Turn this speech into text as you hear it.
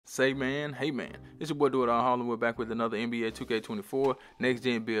Say man, hey man, it's your boy Do It All Harlem. We're back with another NBA 2K24 next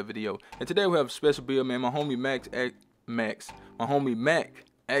gen build video, and today we have a special build, man. My homie Mac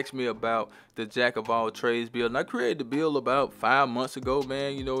asked me about the Jack of All Trades build, and I created the build about 5 months ago,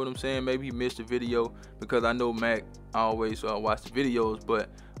 man. You know what I'm saying? Maybe he missed the video because I know Mac always watch the videos, but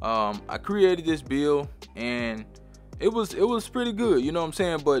I created this build and it was pretty good, you know what I'm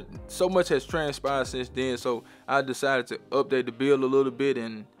saying? But so much has transpired since then, so I decided to update the build a little bit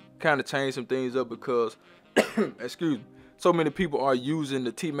and kind of change some things up because excuse me, so many people are using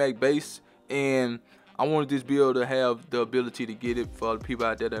the T-Mac base, and I wanted this build to have the ability to get it for the people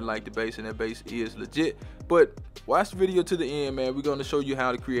out there that like the base, and that base is legit. But watch the video to the end, man. We're going to show you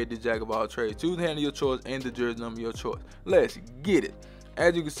how to create the Jack of All Trades. Choose the hand of your choice and the jersey number of your choice. Let's get it.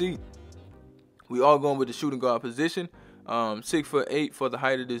 As you can see, we are going with the shooting guard position. 6'8" for the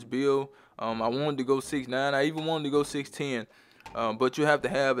height of this build. I wanted to go 6'9". I even wanted to go 6'10". But you have to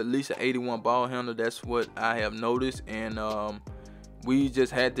have at least an 81 ball handle. That's what I have noticed, and we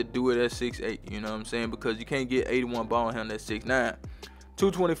just had to do it at 6'8", you know what I'm saying, because you can't get 81 ball handle at 6'9".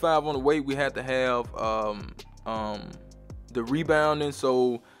 225 on the weight. We had to have the rebounding,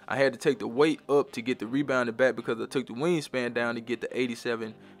 so I had to take the weight up to get the rebounding back because I took the wingspan down to get the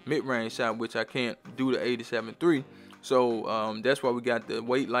 87 mid-range shot, which I can't do the 87.3. So that's why we got the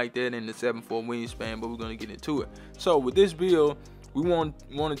weight like that and the 7'4" wingspan, but we're going to get into it. So with this build, we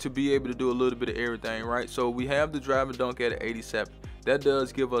wanted to be able to do a little bit of everything, right? So we have the drive and dunk at an 87. That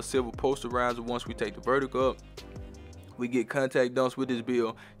does give us silver posterizer once we take the vertical up. We get contact dunks with this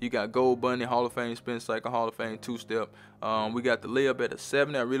build. You got Gold Bunny, Hall of Fame spin cycle, Hall of Fame two-step. We got the layup at a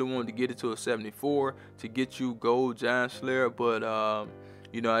 70. I really wanted to get it to a 74 to get you gold Giant Slayer, but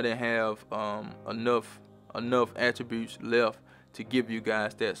you know, I didn't have enough attributes left to give you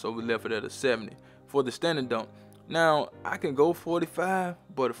guys that, so we left it at a 70 for the standing dunk. Now I can go 45,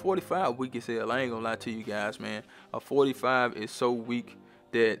 but a 45 weak as hell. I ain't gonna lie to you guys, man. A 45 is so weak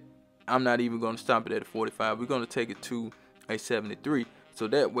that I'm not even gonna stop it at a 45. We're gonna take it to a 73, so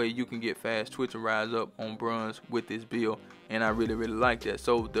that way you can get fast twitch and rise up on bronze with this build, and I really like that.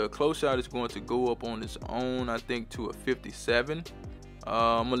 So the close shot is going to go up on its own, I think, to a 57.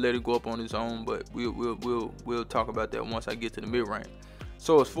 I'm gonna let it go up on its own, but we'll talk about that once I get to the mid range.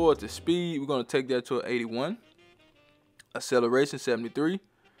 So as far as the speed, we're gonna take that to an 81. Acceleration 73.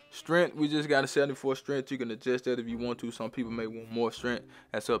 Strength, we just got a 74 strength. You can adjust that if you want to. Some people may want more strength.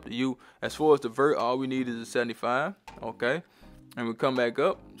 That's up to you. As far as the vert, all we need is a 75. Okay, and we come back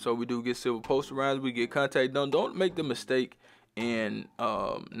up. So we do get silver posterizer. We get contact dunk. Don't make the mistake and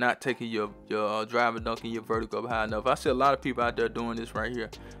not taking your drive and dunk and your vertical up high enough. I see a lot of people out there doing this right here.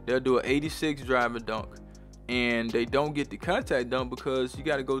 They'll do an 86 drive and dunk, and they don't get the contact dunk because you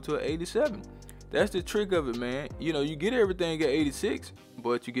got to go to an 87. That's the trick of it, man. You know, you get everything at 86,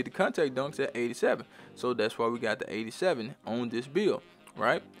 but you get the contact dunks at 87. So that's why we got the 87 on this build,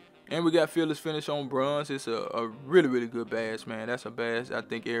 right? And we got Fearless Finish on bronze. It's a really good badge, man. That's a badge I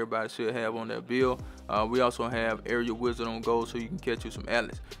think everybody should have on their build. We also have Aerial Wizard on gold, so you can catch you some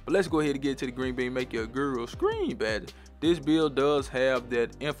Atlas. But let's go ahead and get to the green bean, make your Guru screen badge. This build does have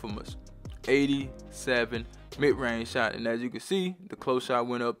that infamous 87 mid-range shot, and as you can see, the close shot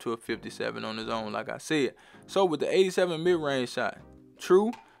went up to a 57 on its own, like I said. So with the 87 mid-range shot,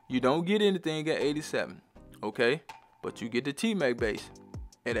 true, you don't get anything at 87, okay, but you get the T-Mac base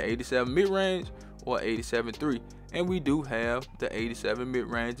at an 87 mid-range or 87.3, and we do have the 87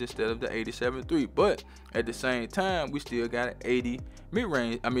 mid-range instead of the 87.3, but at the same time we still got an 80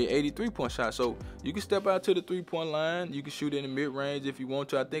 mid-range, 83-point shot. So you can step out to the 3-point line, you can shoot in the mid-range if you want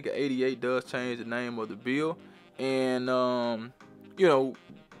to. I think an 88 does change the name of the build, and you know,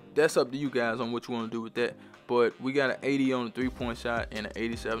 that's up to you guys on what you want to do with that. But we got an 80 on the 3-point shot and an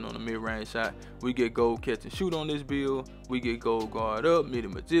 87 on the mid-range shot. We get gold catch and shoot on this build. We get gold guard up, mid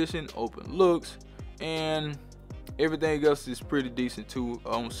magician, open looks, and everything else is pretty decent too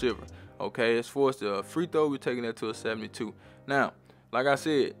on silver. Okay, as far as the free throw, we're taking that to a 72. Now, like I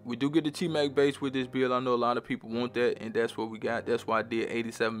said, we do get the T-Mac base with this build. I know a lot of people want that, and that's what we got. That's why I did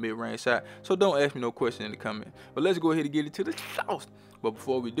 87 mid-range shot. So don't ask me no question in the comment. But let's go ahead and get it to the sauce. But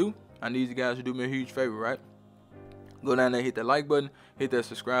before we do, I need you guys to do me a huge favor, right? Go down there, hit that like button, hit that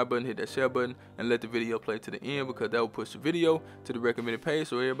subscribe button, hit that share button, and let the video play to the end, because that will push the video to the recommended page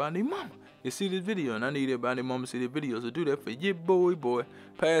so everybody and their mama can see this video. And I need everybody and their mama to see the video, so do that for your boy.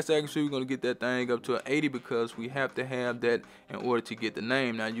 Pass accuracy, we're going to get that thing up to an 80 because we have to have that in order to get the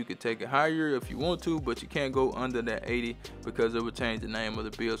name. Now, you can take it higher if you want to, but you can't go under that 80 because it will change the name of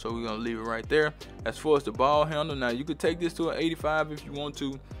the build, so we're going to leave it right there. As far as the ball handle, now you could take this to an 85 if you want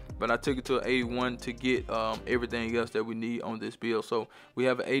to, but I took it to an 81 to get everything else that we need on this build. So we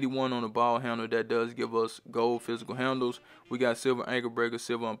have an 81 on the ball handle that does give us gold physical handles. We got silver ankle breaker,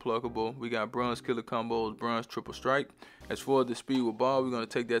 silver unpluckable. We got bronze killer combos, bronze triple strike. As far as the speed with ball, we're going to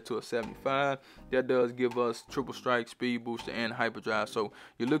take that to a 75. That does give us triple strike, speed booster, and hyperdrive. So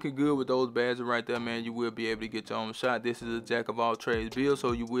you're looking good with those badges right there, man. You will be able to get your own shot. This is a jack of all trades build,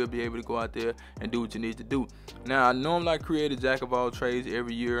 so you will be able to go out there and do what you need to do. Now, I normally create a jack of all trades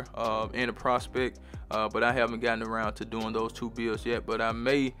every year in a prospect, but I haven't gotten around to doing those 2 builds yet. But I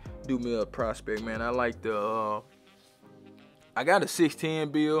may do me a prospect, man. I like the I got a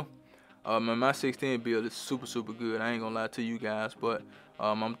 610 build. My 610 build is super good. I ain't gonna lie to you guys, but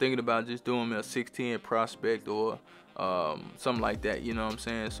I'm thinking about just doing me a 610 prospect or something like that, you know what I'm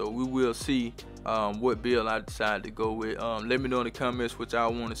saying? So we will see what build I decide to go with. Let me know in the comments what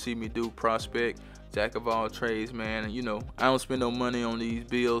y'all want to see me do. Prospect, jack of all trades, man. And, you know, I don't spend no money on these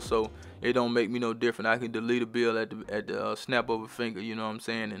builds, so it don't make me no different. I can delete a build at the snap of a finger, you know what I'm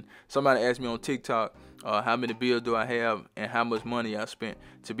saying? And somebody asked me on TikTok how many builds do I have and how much money I spent.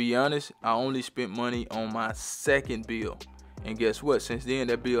 To be honest, I only spent money on my 2nd build. And guess what? Since then,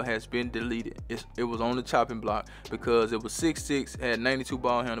 that build has been deleted. It was on the chopping block because it was 6'6", had 92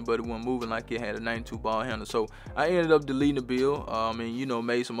 ball handle, but it wasn't moving like it had a 92 ball handle. So I ended up deleting the build, and you know,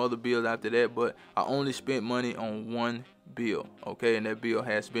 made some other builds after that. But I only spent money on 1 build, okay? And that build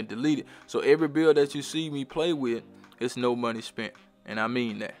has been deleted. So every build that you see me play with, it's no money spent, and I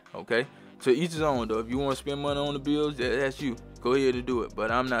mean that, okay? So each his own though. If you want to spend money on the builds, that's you. Go ahead and do it.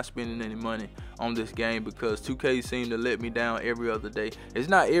 But I'm not spending any money on this game because 2K seem to let me down every other day. It's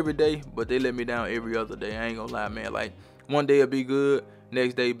not every day, but they let me down every other day. I ain't gonna lie, man. Like, one day it'll be good,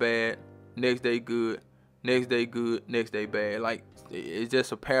 next day bad, next day good, next day good, next day bad. Like, it's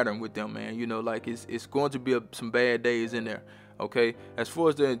just a pattern with them, man. You know, like it's going to be some bad days in there. Okay. As far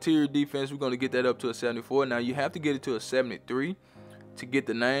as the interior defense, we're gonna get that up to a 74. Now you have to get it to a 73 to get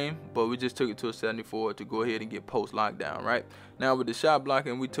the name, but we just took it to a 74 to go ahead and get post lockdown. Right now with the shot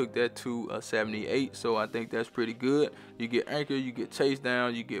blocking, we took that to a 78, so I think that's pretty good. You get anchor, you get chase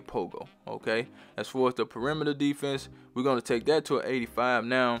down, you get pogo. Okay, as far as the perimeter defense, we're going to take that to an 85.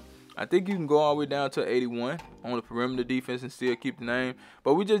 Now I think you can go all the way down to 81 on the perimeter defense and still keep the name.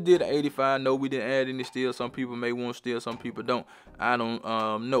 But we just did an 85. No, we didn't add any steals. Some people may want steal, some people don't. I don't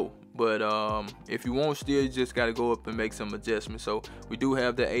know. But if you want steal, you just got to go up and make some adjustments. So we do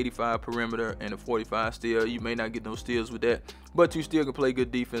have the 85 perimeter and the 45 steal. You may not get no steals with that, but you still can play good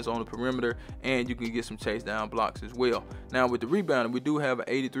defense on the perimeter, and you can get some chase down blocks as well. Now with the rebounding, we do have an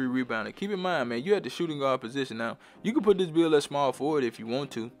 83 rebounder. Keep in mind, man, you at the shooting guard position now. You can put this build at small forward if you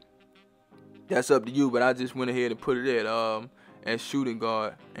want to. That's up to you, but I just went ahead and put it at shooting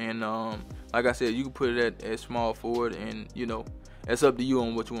guard, and like I said, you can put it at small forward, and you know, that's up to you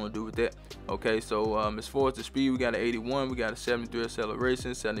on what you want to do with that. Okay, so as far as the speed, we got an 81, we got a 73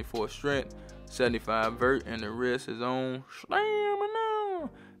 acceleration, 74 strength, 75 vert, and the rest is on slam.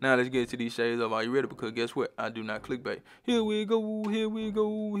 Now let's get to these shades of. Are you ready? Because guess what? I do not clickbait. Here we go, here we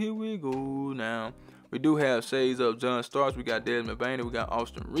go, here we go. Now we do have shades of John Starks. We got Desmond Bain. We got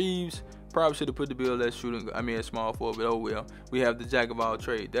Austin Reeves. Probably should have put the build at shooting. I mean, at small forward, but oh well. We have the jack of all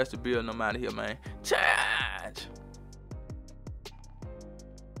trades. That's the build. No matter here, man. Ciao.